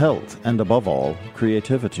 business, health, and above all,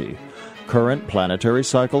 creativity. Current planetary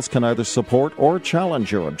cycles can either support or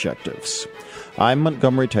challenge your objectives. I'm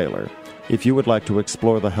Montgomery Taylor. If you would like to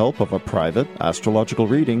explore the help of a private astrological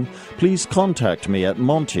reading, please contact me at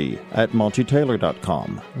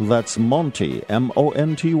monty@montytaylor.com. That's Monty,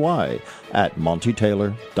 M-O-N-T-Y,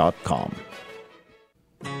 @montytaylor.com.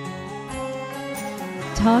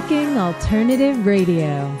 Talking Alternative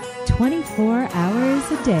Radio, 24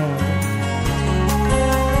 hours a day.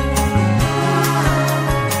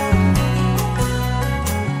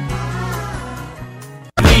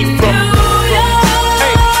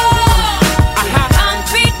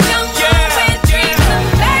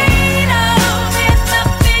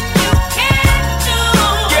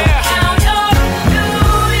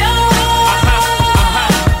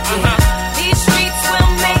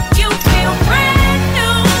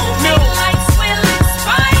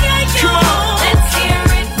 Come on.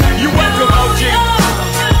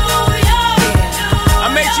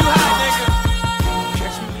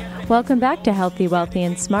 Welcome back to Healthy, Wealthy,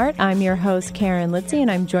 and Smart. I'm your host, Karen Litzy, and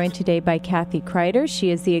I'm joined today by Kathy Kreiter. She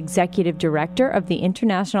is the Executive Director of the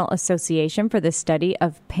International Association for the Study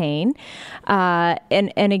of Pain.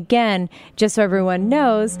 And again, just so everyone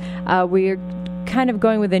knows, we're kind of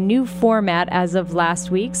going with a new format as of last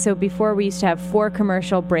week. So before we used to have 4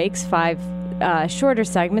 commercial breaks, 5 shorter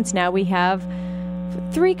segments. Now we have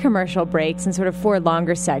 3 commercial breaks and sort of 4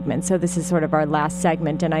 longer segments. So this is sort of our last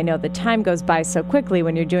segment. And I know the time goes by so quickly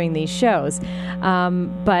when you're doing these shows.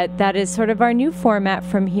 But that is sort of our new format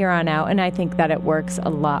from here on out. And I think that it works a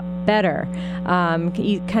lot better.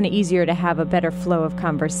 Kind of easier to have a better flow of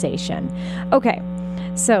conversation. Okay.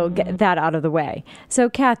 So get that out of the way. So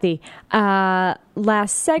Kathy,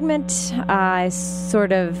 last segment, I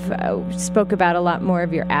sort of spoke about a lot more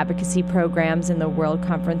of your advocacy programs in the World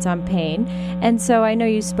Conference on Pain. And so I know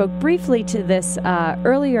you spoke briefly to this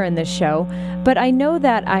earlier in the show, but I know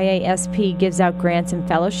that IASP gives out grants and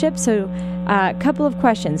fellowships. So a couple of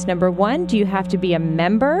questions. Number 1, do you have to be a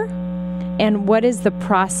member? And what is the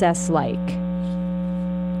process like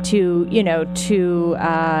to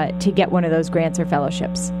get one of those grants or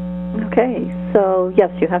fellowships? Okay, so yes,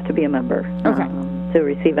 you have to be a member okay. To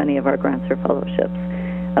receive any of our grants or fellowships,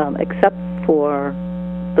 except for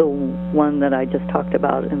the one that I just talked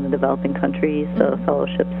about in the developing countries, the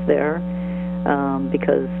fellowships there,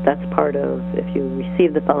 because that's part of, if you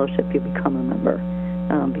receive the fellowship, you become a member,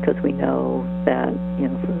 because we know that,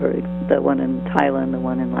 for the one in Thailand, the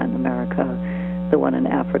one in Latin America, the one in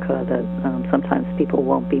Africa, that sometimes people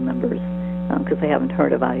won't be members because they haven't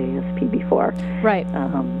heard of IASP before. Right.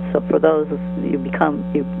 So for those,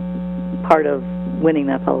 part of winning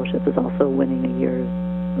that fellowship is also winning a year's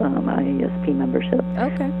IASP membership.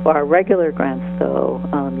 Okay. For our regular grants, though,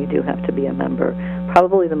 you do have to be a member.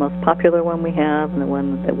 Probably the most popular one we have, and the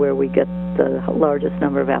one where we get the largest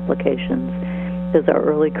number of applications, is our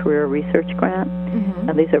Early Career Research Grant. Mm-hmm.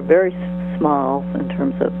 And these are very small in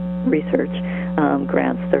terms of research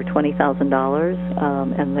grants. They're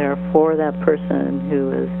 $20,000, and they're for that person who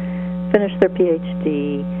has finished their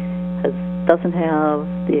PhD, doesn't have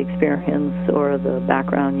the experience or the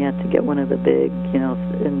background yet to get one of the big,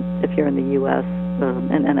 if you're in the U.S.,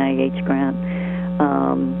 an NIH grant,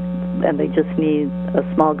 and they just need a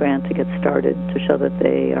small grant to get started to show that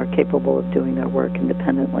they are capable of doing their work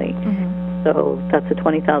independently. Mm-hmm. So that's a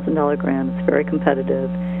 $20,000 grant. It's very competitive.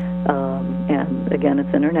 And again,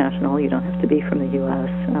 it's international. You don't have to be from the U.S.,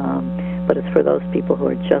 but it's for those people who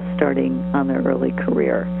are just starting on their early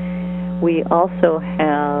career. We also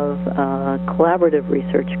have collaborative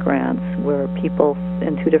research grants where people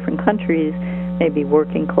in 2 different countries may be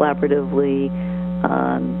working collaboratively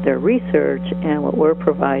on their research, and what we're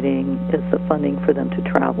providing is the funding for them to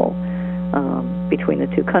travel between the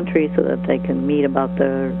 2 countries so that they can meet about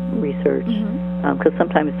their research, because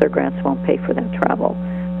sometimes their grants won't pay for that travel.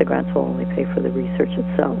 The grants will only pay for the research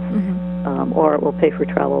itself, or it will pay for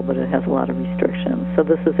travel, but it has a lot of restrictions. So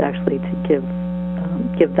this is actually to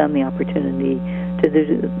give them the opportunity to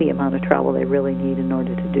do the amount of travel they really need in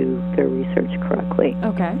order to do their research correctly.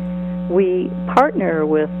 Okay. We partner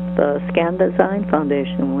with the Scan Design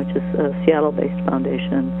Foundation, which is a Seattle-based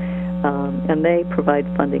foundation, and they provide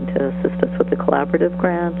funding to assist us with the collaborative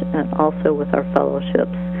grant and also with our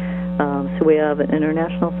fellowships. So we have an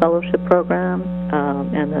international fellowship program,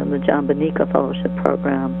 and then the John Bonica Fellowship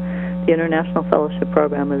Program. The International Fellowship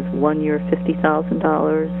Program is 1 year,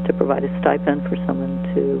 $50,000 to provide a stipend for someone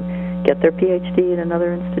to get their PhD at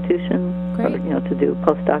another institution, Great. or to do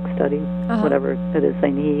postdoc studies, whatever it is they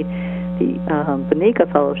need. The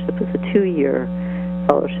Bonica Fellowship is a 2-year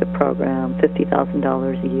fellowship program,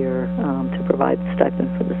 $50,000 a year to provide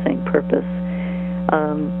stipend for the same purpose.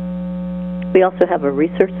 We also have a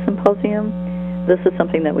research symposium. This is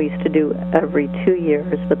something that we used to do every 2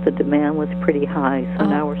 years, but the demand was pretty high, so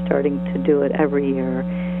now we're starting to do it every year.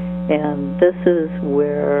 And this is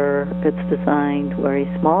where it's designed where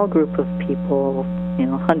a small group of people,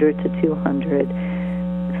 100 to 200,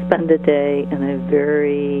 spend a day in a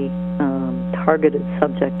very targeted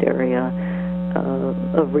subject area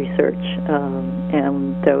of research.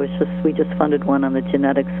 And we just funded one on the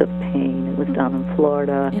genetics of pain. It was down in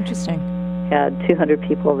Florida. Interesting. Had 200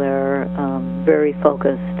 people there, very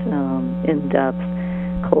focused, in-depth,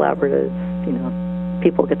 collaborative,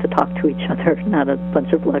 people get to talk to each other, not a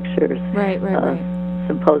bunch of lectures. Right.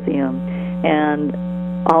 Symposium. And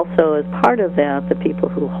also as part of that, the people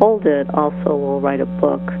who hold it also will write a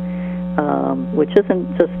book, which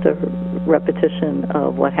isn't just a repetition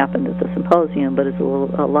of what happened at the symposium, but is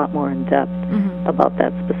a lot more in-depth about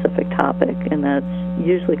that specific topic, and that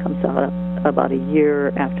usually comes out about a year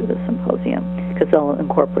after the symposium, because they'll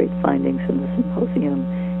incorporate findings from the symposium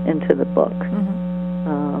into the book.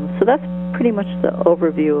 So that's pretty much the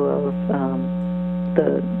overview of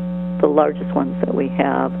the largest ones that we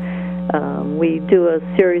have. We do a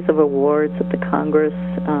series of awards at the Congress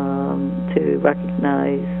to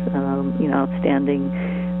recognize outstanding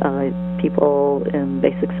people in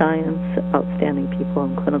basic science, outstanding people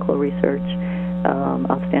in clinical research,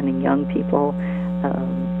 outstanding young people,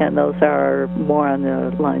 and those are more on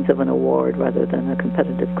the lines of an award rather than a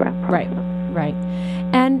competitive grant process. Right.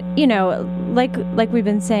 And, like we've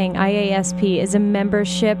been saying, IASP is a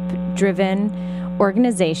membership-driven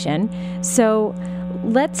organization. So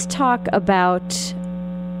let's talk about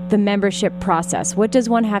the membership process. What does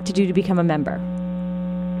one have to do to become a member?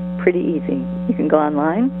 Pretty easy. You can go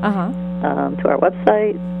online to our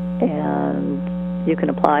website, and you can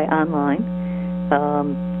apply online.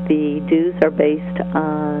 The dues are based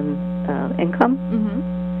on income.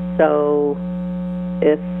 So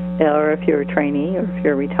if you're a trainee or if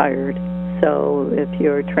you're retired. So if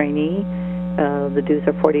you're a trainee, the dues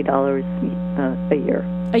are $40 a year.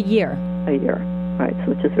 A year, right,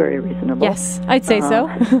 so which is very reasonable. Yes, I'd say so.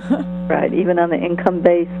 Right, even on the income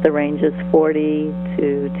base, the range is $40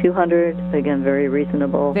 to $200. Again, very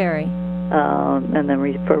reasonable. Very. And then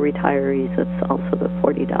for retirees, it's also the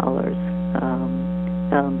 $40.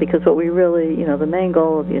 Because what we really, the main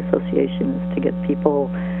goal of the association is to get people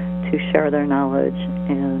to share their knowledge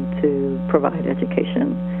and to provide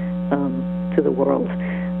education to the world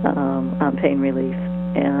on pain relief.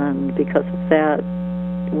 And because of that,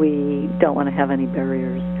 we don't want to have any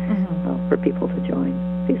barriers for people to join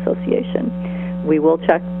the association. We will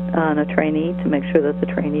check on a trainee to make sure that the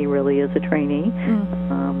trainee really is a trainee.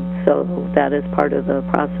 So that is part of the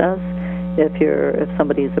process. If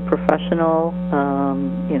somebody is a professional,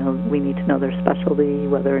 we need to know their specialty,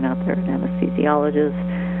 whether or not they're an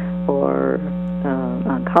anesthesiologist or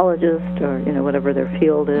oncologist or whatever their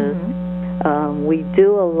field is. We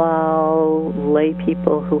do allow lay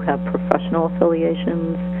people who have professional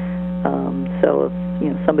affiliations. So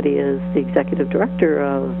if somebody is the executive director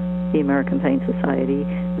of the American Pain Society,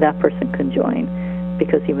 that person can join,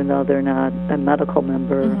 because even though they're not a medical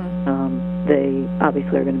member, they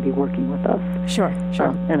obviously are going to be working with us. Sure.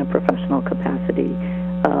 In a professional capacity.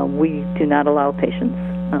 We do not allow patients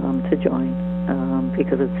to join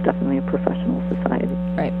because it's definitely a professional society.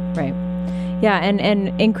 Right. Yeah, and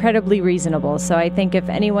incredibly reasonable. So I think if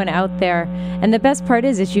anyone out there, and the best part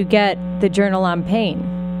is you get the Journal on Pain.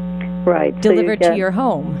 Right. Delivered to your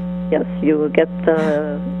home. Yes, you will get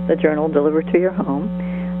the journal delivered to your home.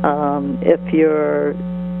 If you're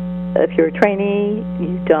a trainee,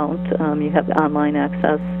 you don't. You have online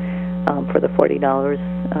access for the $40,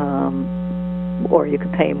 or you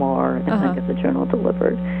could pay more and then get the journal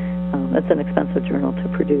delivered. It's an expensive journal to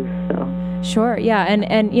produce, so. Sure, yeah,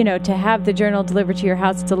 and to have the journal delivered to your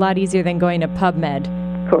house, it's a lot easier than going to PubMed.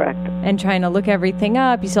 Correct. And trying to look everything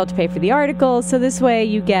up. You still have to pay for the articles, so this way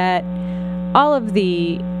you get all of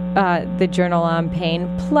the Journal on Pain,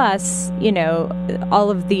 plus all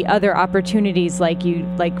of the other opportunities like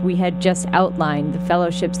we had just outlined, the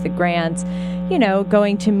fellowships, the grants,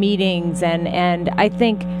 going to meetings, and I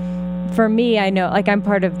think. For me, I know, I'm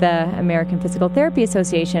part of the American Physical Therapy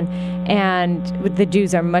Association, and the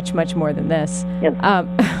dues are much, much more than this. Yes.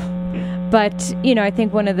 But, I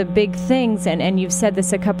think one of the big things, and you've said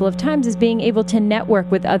this a couple of times, is being able to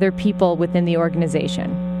network with other people within the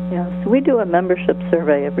organization. Yes, we do a membership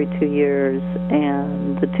survey every 2 years,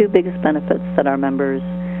 and the two biggest benefits that our members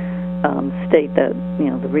state that,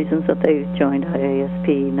 the reasons that they joined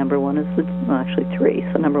IASP, number one is actually three.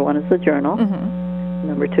 So number one is the journal.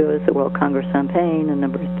 Number two is the World Congress on Pain, and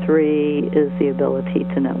number three is the ability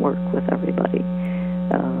to network with everybody.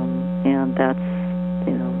 And that's,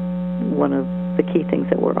 one of the key things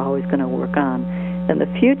that we're always going to work on. In the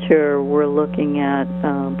future, we're looking at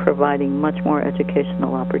providing much more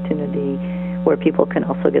educational opportunity where people can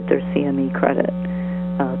also get their CME credit,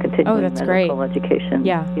 continuing medical education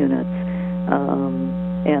units.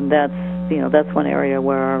 And that's one area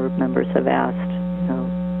where our members have asked,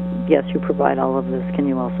 yes, you provide all of this. Can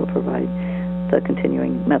you also provide the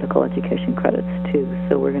continuing medical education credits too?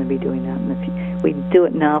 So we're going to be doing that in the future. We do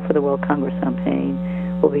it now for the World Congress on Pain.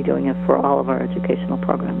 We'll be doing it for all of our educational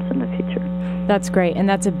programs in the future. That's great, and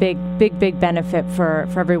that's a big benefit for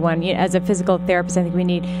everyone. As a physical therapist, I think we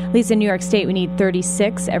need, at least in New York State, we need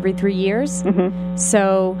 36 every 3 years.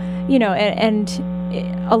 So, and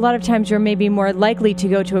a lot of times you're maybe more likely to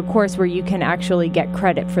go to a course where you can actually get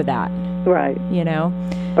credit for that. Right.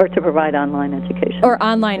 Or to provide online education. Or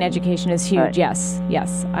online education is huge, right.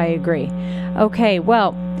 Yes, I agree. Okay,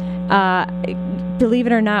 well, believe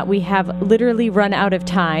it or not, we have literally run out of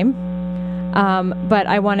time. But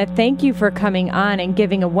I want to thank you for coming on and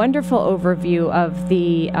giving a wonderful overview of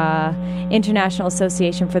the International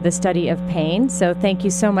Association for the Study of Pain. So thank you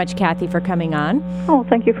so much, Kathy, for coming on. Oh,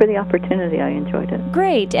 thank you for the opportunity. I enjoyed it.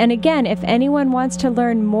 Great. And again, if anyone wants to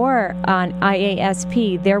learn more on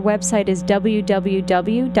IASP, their website is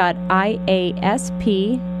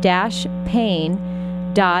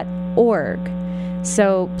www.iasp-pain.org.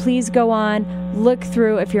 So please go on, look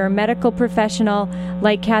through. If you're a medical professional,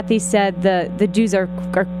 like Kathy said, the dues are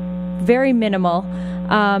very minimal.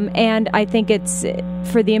 And I think it's,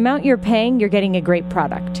 for the amount you're paying, you're getting a great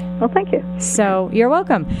product. Well, thank you. So you're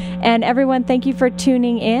welcome. And everyone, thank you for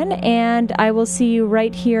tuning in. And I will see you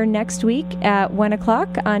right here next week at 1 o'clock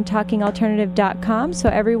on TalkingAlternative.com. So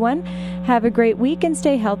everyone, have a great week and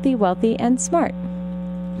stay healthy, wealthy, and smart.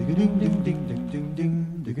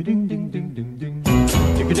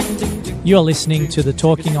 You're listening to the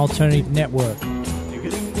Talking Alternative Network.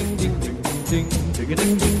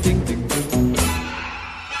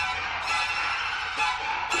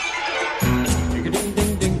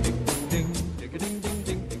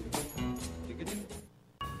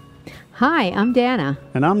 Hi, I'm Dana.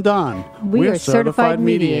 And I'm Don. We are certified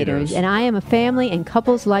mediators, and I am a family and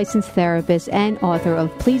couples licensed therapist and author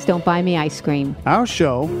of Please Don't Buy Me Ice Cream. Our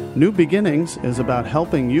show, New Beginnings, is about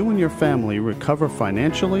helping you and your family recover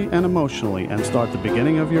financially and emotionally and start the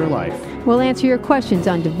beginning of your life. We'll answer your questions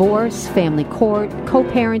on divorce, family court,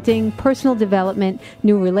 co-parenting, personal development,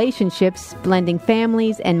 new relationships, blending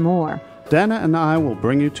families, and more. Dana and I will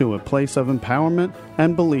bring you to a place of empowerment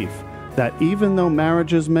and belief that even though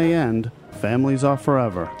marriages may end, families are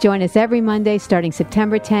forever. Join us every Monday starting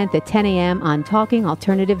September 10th at 10 a.m. on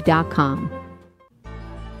TalkingAlternative.com.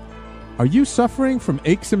 Are you suffering from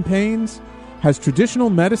aches and pains? Has traditional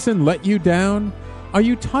medicine let you down? Are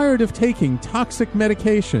you tired of taking toxic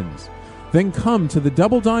medications? Then come to the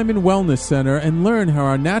Double Diamond Wellness Center and learn how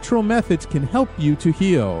our natural methods can help you to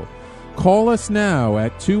heal. Call us now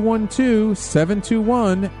at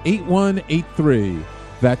 212-721-8183.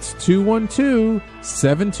 That's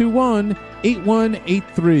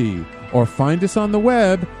 212-721-8183. Or find us on the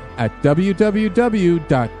web at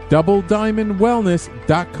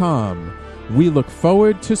www.doublediamondwellness.com. We look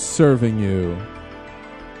forward to serving you.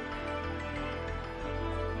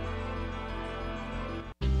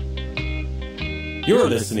 You're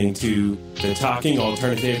listening to the Talking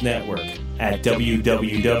Alternative Network at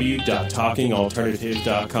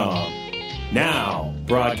www.talkingalternative.com. Now,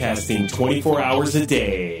 broadcasting 24 hours a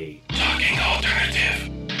day. Talking Alternative.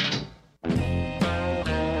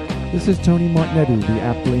 This is Tony Martignetti, the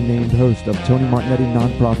aptly named host of Tony Martignetti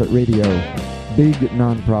Nonprofit Radio. Big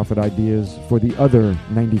nonprofit ideas for the other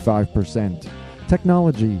 95%.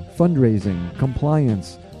 Technology, fundraising,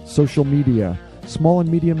 compliance, social media. Small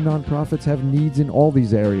and medium nonprofits have needs in all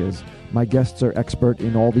these areas. My guests are expert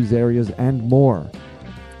in all these areas and more.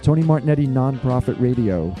 Tony Martignetti Nonprofit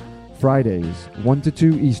Radio. Fridays, 1 to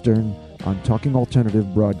 2 Eastern on Talking Alternative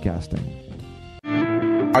Broadcasting.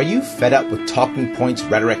 Are you fed up with talking points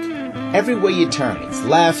rhetoric? Everywhere you turn, it's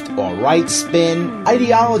left or right spin,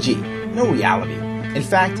 ideology, no reality. In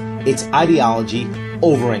fact, it's ideology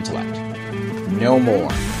over intellect. No more.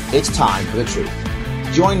 It's time for the truth.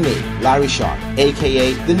 Join me, Larry Sharp,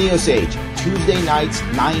 a.k.a. The Neo Sage, Tuesday nights,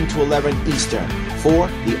 9 to 11 Eastern, for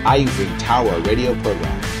the Ivory Tower radio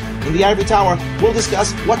program. In the Ivory Tower, we'll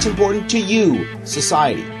discuss what's important to you,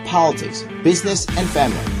 society, politics, business, and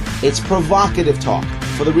family. It's provocative talk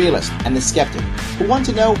for the realist and the skeptic who want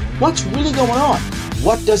to know what's really going on,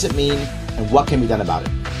 what does it mean, and what can be done about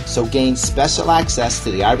it. So gain special access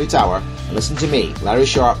to the Ivory Tower and listen to me, Larry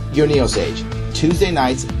Sharp, your Neo Sage, Tuesday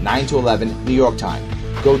nights, 9 to 11 New York time.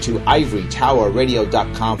 Go to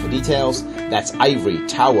ivorytowerradio.com for details. That's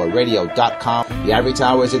ivorytowerradio.com. The Ivory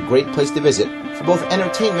Tower is a great place to visit for both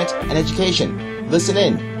entertainment and education. Listen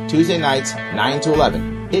in Tuesday nights, 9 to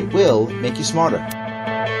 11. It will make you smarter.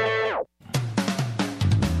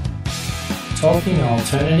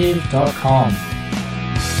 TalkingAlternative.com